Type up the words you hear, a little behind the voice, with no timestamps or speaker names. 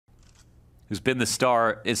who's been the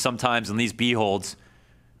star, is sometimes in these B holds.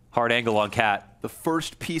 Hard angle on Cat. The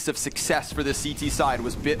first piece of success for the CT side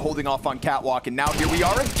was Bit holding off on Catwalk, and now here we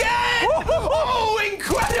are again! Oh,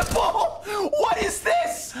 incredible! What is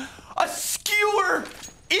this? A skewer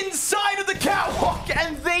inside of the Catwalk,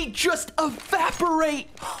 and they just evaporate,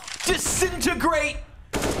 disintegrate.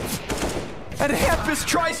 And Hampus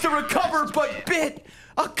tries to recover, but Bit,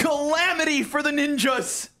 a calamity for the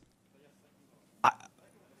ninjas.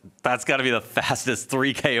 That's got to be the fastest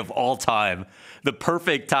 3K of all time. The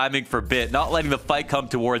perfect timing for Bit, not letting the fight come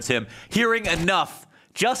towards him, hearing enough,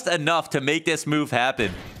 just enough to make this move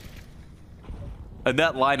happen. And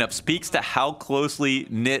that lineup speaks to how closely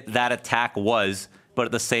knit that attack was, but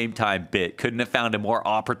at the same time, Bit couldn't have found a more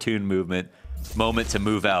opportune moment to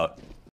move out.